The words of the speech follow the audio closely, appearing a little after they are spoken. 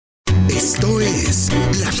Esto es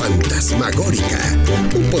La Fantasmagórica,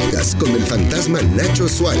 un podcast con el fantasma Nacho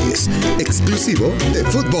Suárez, exclusivo de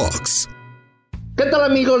Footbox. ¿Qué tal,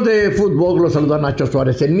 amigos de Footbox? Los saluda Nacho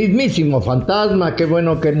Suárez, el mismísimo fantasma. Qué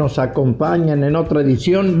bueno que nos acompañan en otra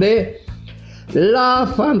edición de La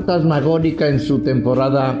Fantasmagórica en su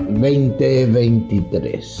temporada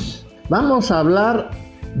 2023. Vamos a hablar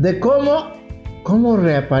de cómo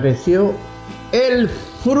reapareció el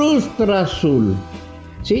Cruz Azul,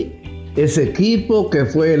 ¿sí? Ese equipo que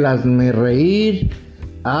fue el hazmerreír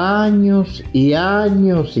años y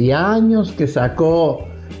años y años, que sacó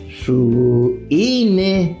su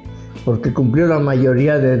INE porque cumplió la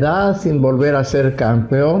mayoría de edad sin volver a ser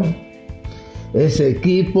campeón. Ese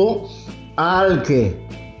equipo al que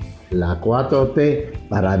la 4T,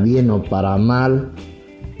 para bien o para mal,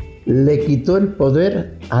 le quitó el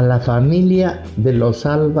poder a la familia de los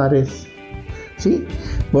Álvarez, ¿sí?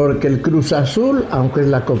 Porque el Cruz Azul, aunque es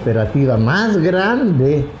la cooperativa más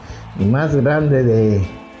grande de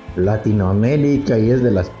Latinoamérica y es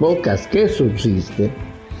de las pocas que subsiste,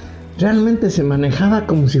 realmente se manejaba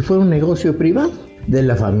como si fuera un negocio privado de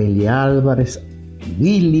la familia Álvarez,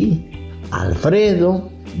 Billy, Alfredo,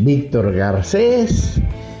 Víctor Garcés,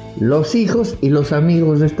 los hijos y los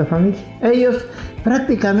amigos de esta familia. Ellos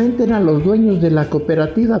prácticamente eran los dueños de la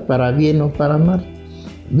cooperativa, para bien o para mal.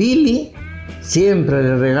 Billy siempre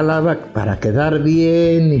le regalaba, para quedar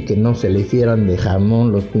bien y que no se le hicieran de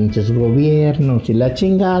jamón los pinches gobiernos y la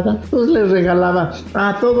chingada, pues les regalaba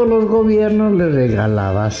a todos los gobiernos, les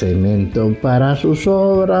regalaba cemento para sus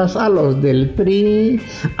obras, a los del PRI,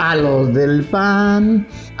 a los del PAN,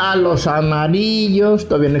 a los amarillos,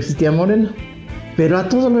 todavía no existía Moreno, pero a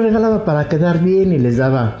todos les regalaba para quedar bien y les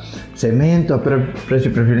daba cemento a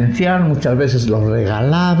precio preferencial. Muchas veces los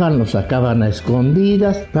regalaban, los sacaban a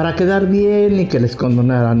escondidas para quedar bien y que les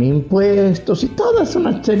condonaran impuestos y toda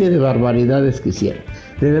una serie de barbaridades que hicieron.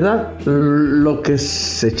 De verdad, lo que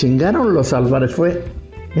se chingaron los Álvarez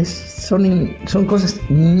son cosas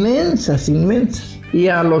inmensas. Y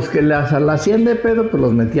a los que la hacían de pedo, pues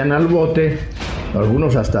los metían al bote.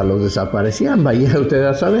 Algunos hasta los desaparecían, vaya usted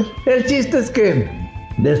a saber. El chiste es que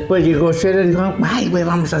después llegó Scherer y dijo, ay, güey,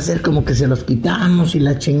 vamos a hacer como que se los quitamos y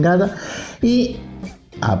la chingada. Y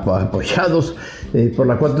apoyados por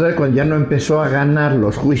la 4T, cuando ya no empezó a ganar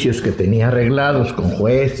los juicios que tenía arreglados con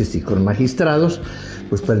jueces y con magistrados,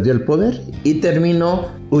 pues perdió el poder y terminó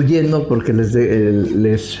huyendo porque les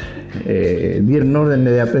dieron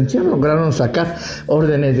órdenes de aprehensión. Lograron sacar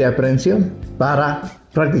órdenes de aprehensión para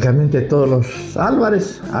prácticamente todos los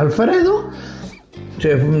Álvarez. Alfredo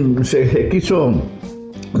se quiso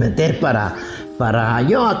meter para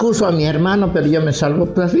yo acuso a mi hermano, pero yo me salvo,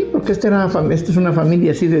 pues así, porque esta es una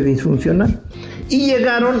familia así de disfuncional. Y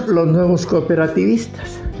llegaron los nuevos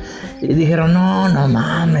cooperativistas y dijeron, no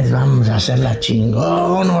mames, vamos a hacerla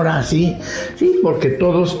chingón, ahora sí, porque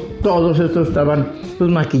todos estos estaban pues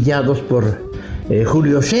maquillados por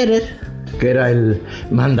Julio Scherer, que era el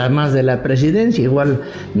mandamás de la presidencia, igual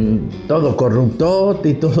todo corruptote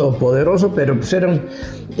y todo poderoso, pero pues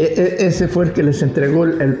ese fue el que les entregó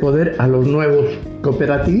el poder a los nuevos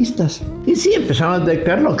cooperativistas. Y sí, empezaron a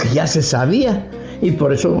detectar lo que ya se sabía, y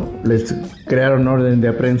por eso les crearon orden de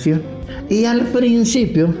aprehensión. Y al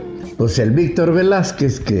principio, pues el Víctor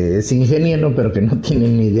Velázquez, que es ingeniero, pero que no tiene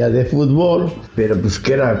ni idea de fútbol, pero pues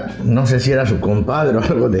que era, no sé si era su compadre o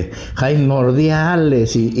algo de Jaime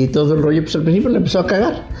Ordiales y todo el rollo, pues al principio le empezó a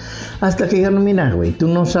cagar. Hasta que dijeron, mira, güey, tú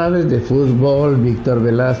no sabes de fútbol, Víctor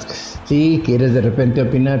Velázquez. Sí, quieres de repente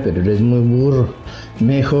opinar, pero eres muy burro.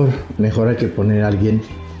 Mejor hay que poner a alguien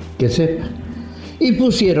que sepa. Y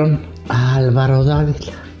pusieron a Álvaro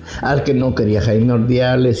Dávila, al que no quería Jaime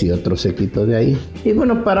Ordiales y otro séquito de ahí. Y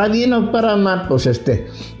bueno, para bien o para mal, pues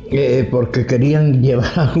porque querían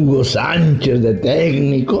llevar a Hugo Sánchez de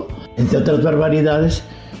técnico, entre otras barbaridades,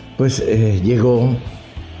 pues llegó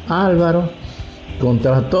Álvaro,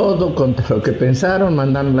 contra todo, contra lo que pensaron,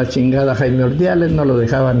 mandaron la chingada a Jaime Ordiales, no lo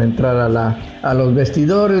dejaban entrar a los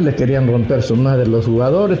vestidores, le querían romper su madre los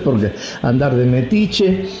jugadores porque andar de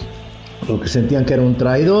metiche, porque sentían que era un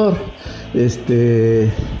traidor.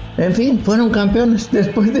 En fin, fueron campeones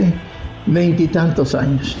después de 20 y tantos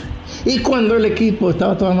años. Y cuando el equipo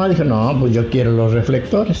estaba todo mal, dijo, no, pues yo quiero los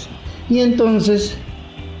reflectores. Y entonces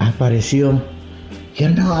apareció, que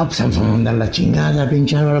no, pues vamos a mandar la chingada,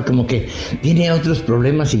 pinche Álvaro, como que tiene otros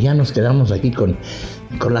problemas y ya nos quedamos aquí con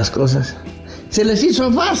las cosas. Se les hizo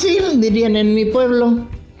fácil, dirían en mi pueblo.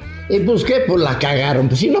 Y pues qué, pues la cagaron.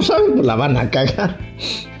 Pues si no saben, pues la van a cagar.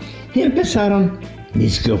 Y empezaron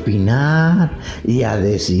a opinar y a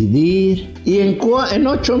decidir. Y en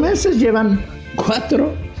 8 meses llevan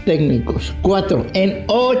 4 técnicos, 4 en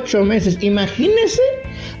 8 meses. Imagínense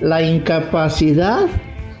la incapacidad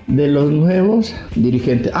de los nuevos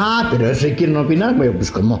dirigentes. Pero eso quieren opinar. Bueno,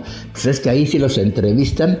 pues como, pues es que ahí sí los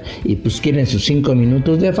entrevistan y pues quieren sus 5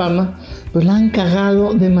 minutos de fama, pues la han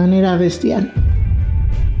cagado de manera bestial.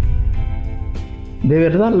 De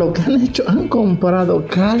verdad, lo que han hecho, han comprado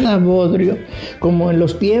cada bodrio, como en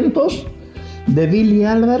los tiempos de Billy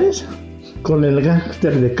Álvarez con el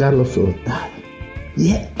gángster de Carlos Hurtado.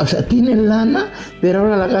 O sea, tienen lana, pero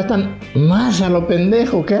ahora la gastan más a lo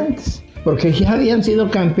pendejo que antes. Porque ya habían sido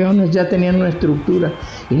campeones, ya tenían una estructura.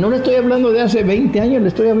 Y no le estoy hablando de hace 20 años, le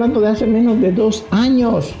estoy hablando de hace menos de 2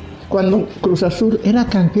 años, cuando Cruz Azul era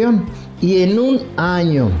campeón. Y en 1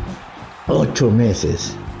 año, 8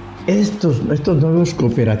 meses, estos nuevos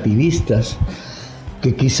cooperativistas,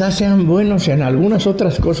 que quizás sean buenos en algunas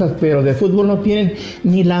otras cosas, pero de fútbol no tienen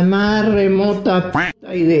ni la más remota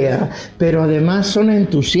idea, pero además son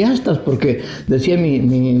entusiastas, porque decía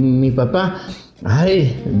mi papá,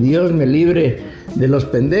 ay, Dios me libre de los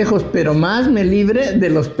pendejos, pero más me libre de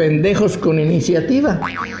los pendejos con iniciativa.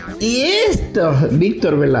 Y esto,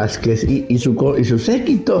 Víctor Velázquez y su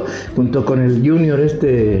séquito, junto con el junior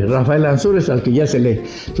Rafael Ansúrez, al que ya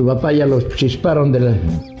su papá ya los chisparon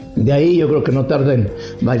de ahí, yo creo que no tarda en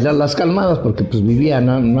bailar las calmadas, porque pues vivía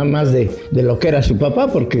nada más de lo que era su papá,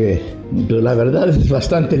 porque pues, la verdad es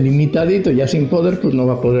bastante limitadito, ya sin poder, pues no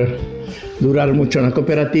va a poder durar mucho en la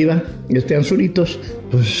cooperativa. Anzuritos,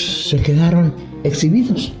 pues se quedaron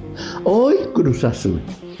exhibidos. Hoy Cruz Azul,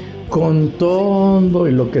 con todo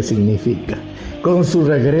y lo que significa, con su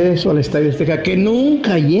regreso al Estadio Azteca, que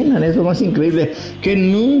nunca llenan, es lo más increíble, que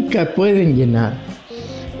nunca pueden llenar,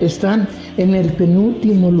 están en el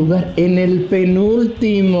penúltimo lugar,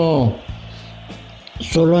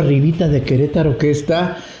 solo arribita de Querétaro, que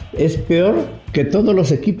es peor que todos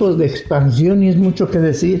los equipos de expansión, y es mucho que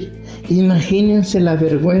decir. Imagínense la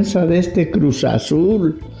vergüenza de este Cruz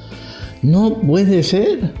Azul. No puede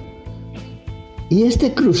ser. Y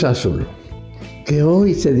este Cruz Azul, que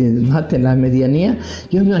hoy se desmate en la medianía,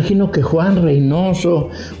 yo me imagino que Juan Reynoso,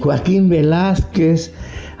 Joaquín Velázquez,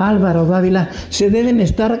 Álvaro Dávila se deben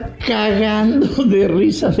estar cagando de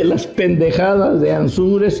risa de las pendejadas de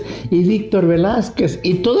Ansúrez y Víctor Velázquez,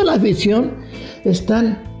 y toda la afición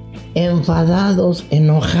están enfadados,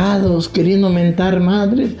 enojados, queriendo mentar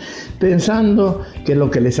madres, pensando que lo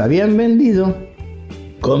que les habían vendido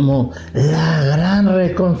como la gran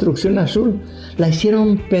reconstrucción azul la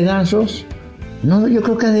hicieron pedazos. No, yo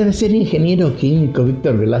creo que debe ser ingeniero químico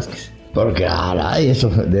Víctor Velázquez, porque eso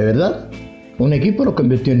de verdad un equipo lo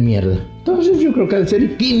convirtió en mierda. Entonces yo creo que debe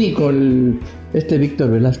ser químico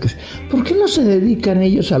Víctor Velázquez. ¿Por qué no se dedican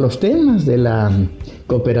ellos a los temas de la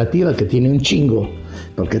cooperativa, que tiene un chingo?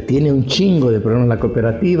 Porque tiene un chingo de problemas la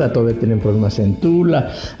cooperativa, todavía tienen problemas en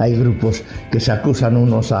Tula, hay grupos que se acusan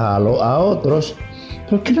unos a otros.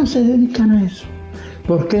 ¿Por qué no se dedican a eso?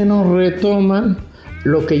 ¿Por qué no retoman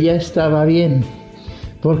lo que ya estaba bien?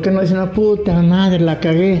 ¿Por qué no dicen, puta madre, la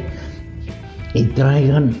cagué? Y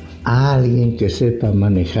traigan a alguien que sepa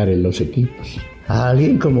manejar en los equipos. A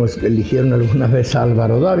alguien como eligieron alguna vez a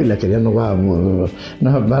Álvaro Dávila, que ya no va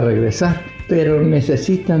a regresar. Pero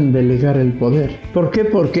necesitan delegar el poder. ¿Por qué?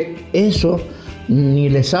 Porque eso ni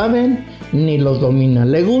le saben ni los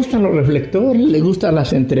dominan. Le gustan los reflectores, le gustan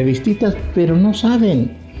las entrevistitas, pero no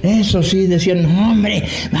saben. Eso sí, decían, no, hombre,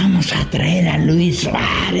 vamos a traer a Luis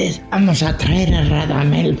Suárez, vamos a traer a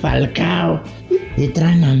Radamel Falcao, y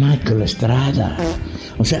traen a Michael Estrada.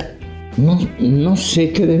 O sea, no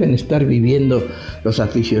sé qué deben estar viviendo los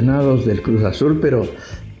aficionados del Cruz Azul, pero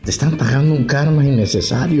te están pagando un karma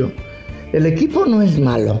innecesario. El equipo no es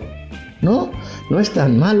malo, no es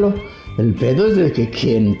tan malo. El pedo es de que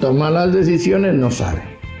quien toma las decisiones no sabe.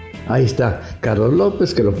 Ahí está Carlos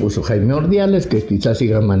López, que lo puso Jaime Ordiales, que quizás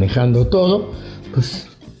siga manejando todo. Pues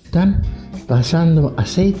están pasando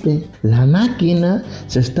aceite. La máquina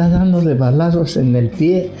se está dando de balazos en el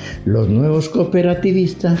pie. Los nuevos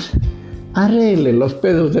cooperativistas arreglen los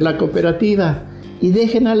pedos de la cooperativa y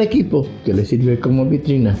dejen al equipo, que le sirve como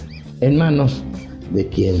vitrina, en manos de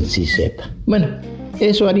quien sí sepa. Bueno,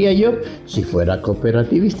 eso haría yo si fuera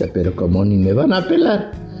cooperativista, pero como ni me van a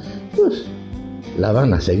pelar, pues la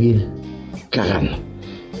van a seguir cagando.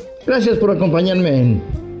 Gracias por acompañarme en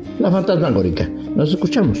La Fantasmagórica. Nos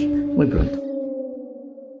escuchamos muy pronto.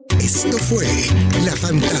 Esto fue La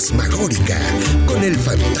Fantasmagórica con el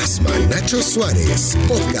fantasma Nacho Suárez,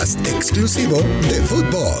 podcast exclusivo de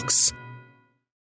Footbox.